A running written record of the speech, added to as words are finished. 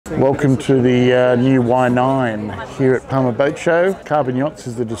Welcome to the new Y9 here at Palma Boat Show. Carbon Yachts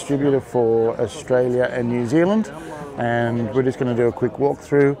is the distributor for Australia and New Zealand, and we're just going to do a quick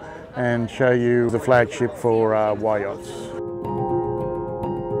walkthrough and show you the flagship for YYachts.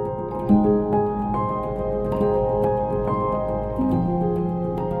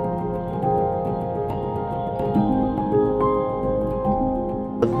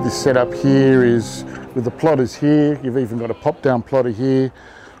 This setup here is with the plotters here. You've even got a pop-down plotter here.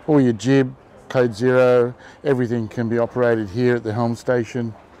 All your jib, code 0, everything can be operated here at the helm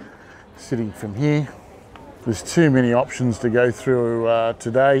station, sitting from here. There's too many options to go through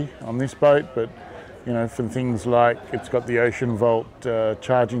today on this boat, but you know, for things like it's got the Ocean Volt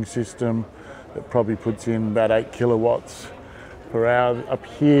charging system that probably puts in about 8 kilowatts per hour. Up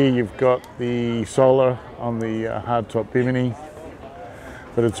here you've got the solar on the hardtop bimini,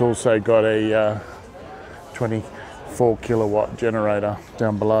 but it's also got a 24 kilowatt generator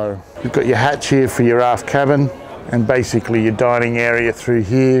down below. You've got your hatch here for your aft cabin, and basically your dining area through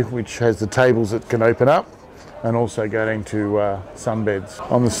here, which has the tables that can open up and also go into sunbeds.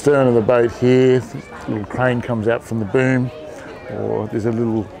 On the stern of the boat here, a little crane comes out from the boom, or there's a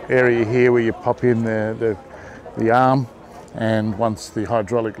little area here where you pop in the arm, and once the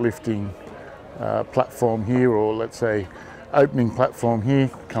hydraulic lifting platform here, or let's say opening platform here,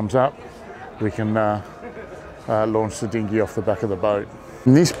 comes up, we can launch the dinghy off the back of the boat.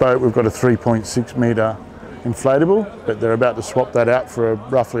 In this boat we've got a 3.6 metre inflatable, but they're about to swap that out for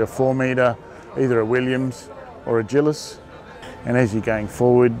roughly a 4 metre, either a Williams or a Gillis. And as you're going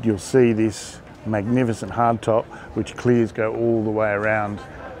forward, you'll see this magnificent hardtop which clears go all the way around.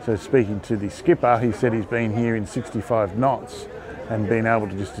 So speaking to the skipper, he said he's been here in 65 knots and been able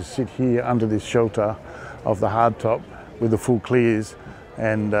to just sit here under this shelter of the hardtop with the full clears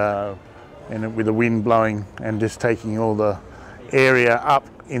and with the wind blowing and just taking all the area up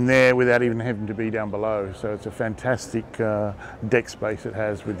in there without even having to be down below. So it's a fantastic deck space it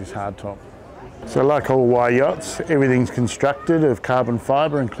has with this hardtop. So like all YYachts, everything's constructed of carbon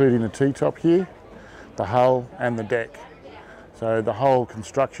fibre, including the T-top here, the hull and the deck. So the whole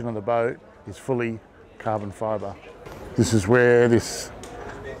construction of the boat is fully carbon fibre. This is where this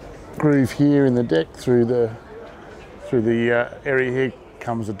groove here in the deck through the area here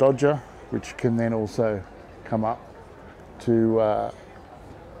comes a dodger, which can then also come up to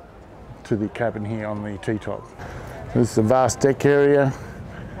the cabin here on the T-top. This is a vast deck area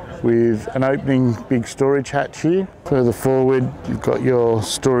with an opening big storage hatch here. Further forward, you've got your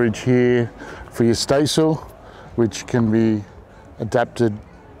storage here for your staysail, which can be adapted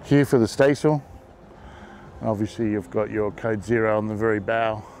here for the staysail. And obviously you've got your code 0 on the very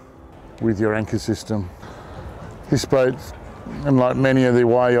bow with your anchor system. This boat, unlike many of the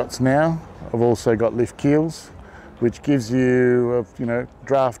YYachts now, I've also got lift keels, which gives you a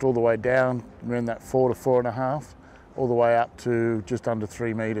draft all the way down around that 4 to 4.5, all the way up to just under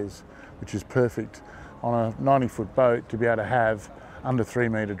 3 metres, which is perfect on a 90-foot boat to be able to have under 3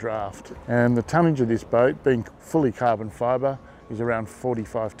 metre draft. And the tonnage of this boat, being fully carbon fibre, is around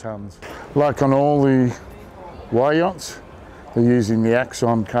 45 tonnes. Like on all the YYachts, they're using the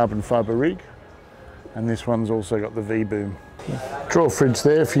Axon carbon fibre rig, and this one's also got the V-boom. Drawer fridge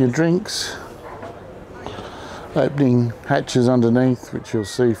there for your drinks. Opening hatches underneath, which you'll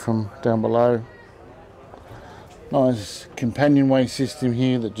see from down below. Nice companionway system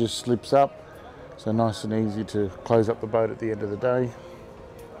here that just slips up, so nice and easy to close up the boat at the end of the day.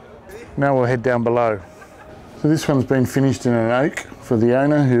 Now we'll head down below. So this one's been finished in an oak for the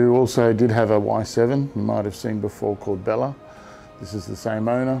owner, who also did have a Y7 you might have seen before, called Bella. This is the same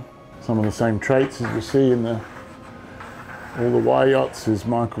owner. Some of the same traits as you see in all the YYachts is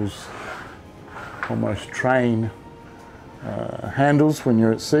Michael's almost train handles when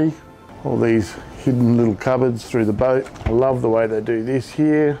you're at sea. All these hidden little cupboards through the boat. I love the way they do this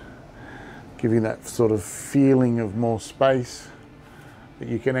here, giving that sort of feeling of more space that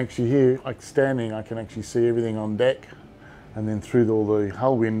you can actually hear. Like standing, I can actually see everything on deck, and then through all the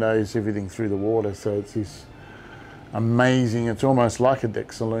hull windows, everything through the water. So it's this amazing, it's almost like a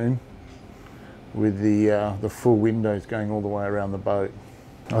deck saloon with the full windows going all the way around the boat.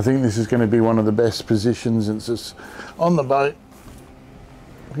 I think this is going to be one of the best positions since it's on the boat.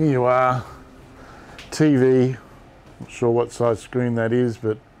 Here you are, TV, not sure what size screen that is,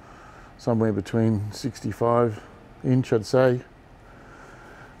 but somewhere between 65 inch I'd say.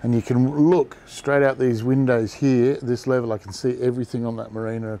 And you can look straight out these windows here. At this level I can see everything on that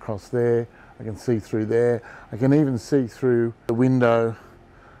marina across there. I can see through there. I can even see through the window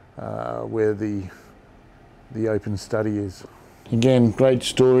where the open study is. Again, great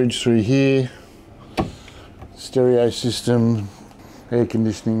storage through here. Stereo system, air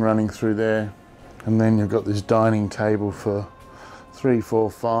conditioning running through there. And then you've got this dining table for 3, 4,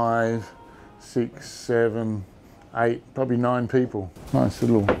 5, 6, 7, 8, probably 9 people. Nice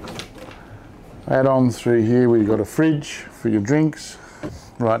little add-on through here where you've got a fridge for your drinks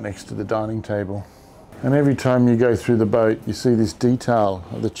right next to the dining table. And every time you go through the boat, you see this detail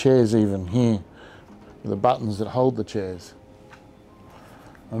of the chairs even here, the buttons that hold the chairs.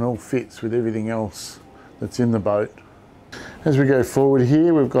 And all fits with everything else that's in the boat. As we go forward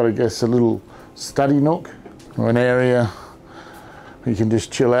here, we've got, I guess, a little study nook or an area where you can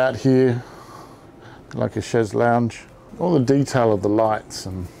just chill out here, like a chaise lounge. All the detail of the lights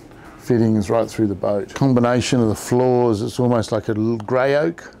and fittings right through the boat. Combination of the floors, it's almost like a little grey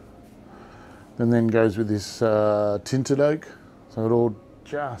oak, and then goes with this tinted oak. So it all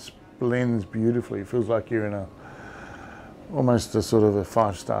just blends beautifully. It feels like you're in almost a sort of a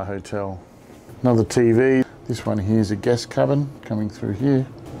 5-star hotel. Another TV. This one here is a guest cabin coming through here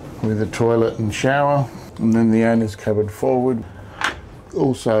with a toilet and shower, and then the owner's cabin forward.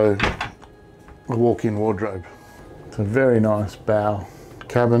 Also a walk-in wardrobe. It's a very nice bow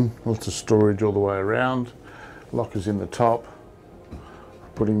cabin, lots of storage all the way around, lockers in the top,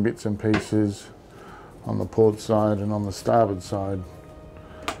 putting bits and pieces on the port side and on the starboard side.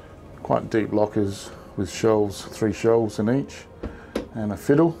 Quite deep lockers with shelves, 3 shelves in each, and a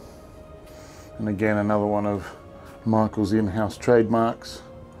fiddle. And again, another one of Michael's in-house trademarks,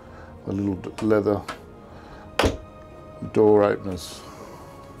 the little leather door openers.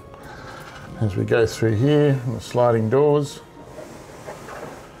 As we go through here, the sliding doors,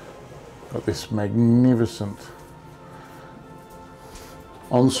 got this magnificent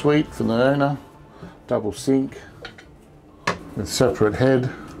ensuite for the owner, double sink with separate head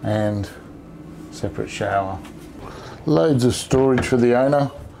and separate shower. Loads of storage for the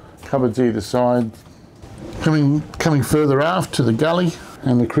owner, cupboards either side. Coming further aft to the galley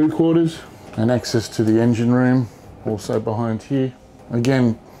and the crew quarters, and access to the engine room also behind here.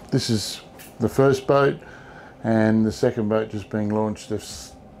 Again, this is the first boat, and the second boat just being launched.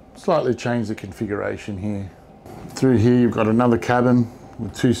 They've slightly changed the configuration here. Through here you've got another cabin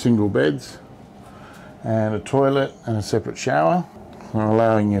with 2 single beds and a toilet and a separate shower,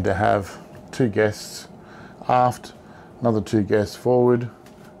 allowing you to have 2 guests aft, another 2 guests forward,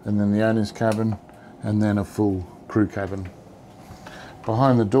 and then the owner's cabin, and then a full crew cabin.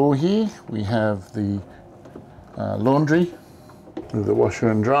 Behind the door here we have the laundry with the washer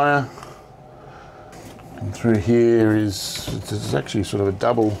and dryer. And through here it's actually sort of a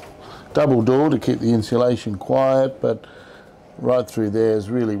double door to keep the insulation quiet, but right through there is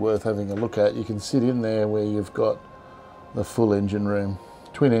really worth having a look at. You can sit in there where you've got the full engine room.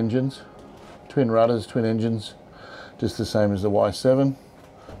 Twin engines, twin rudders, twin engines, just the same as the Y7.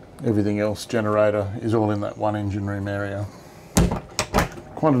 Everything else, generator, is all in that one engine room area.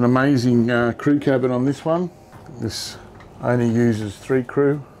 Quite an amazing crew cabin on this one. This only uses 3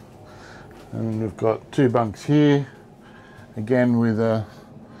 crew. And we've got 2 bunks here, again with a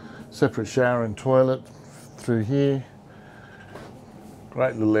separate shower and toilet through here.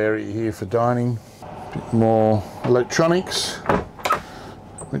 Great little area here for dining. A bit more electronics,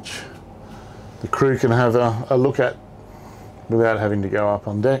 which the crew can have a look at without having to go up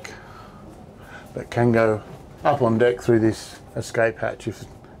on deck, but can go up on deck through this escape hatch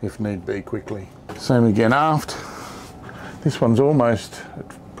if need be quickly. Same again aft. This one's almost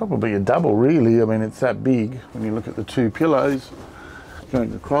probably a double really. I mean, it's that big when you look at the 2 pillows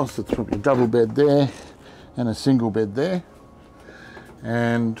going across. It's probably a double bed there and a single bed there,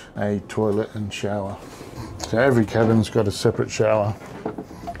 and a toilet and shower. So every cabin's got a separate shower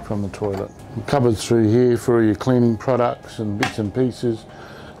from the toilet. Cupboards through here for your cleaning products and bits and pieces.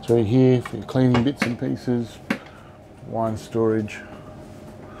 Through here for your cleaning bits and pieces, wine storage,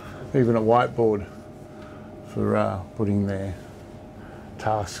 even a whiteboard for putting their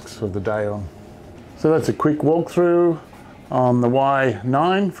tasks of the day on. So that's a quick walkthrough on the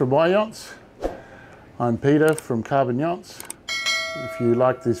Y9 from YYachts. I'm Peter from Carbon Yachts. If you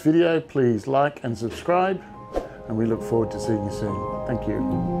like this video, please like and subscribe, and we look forward to seeing you soon. Thank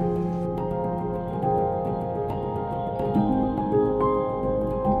you.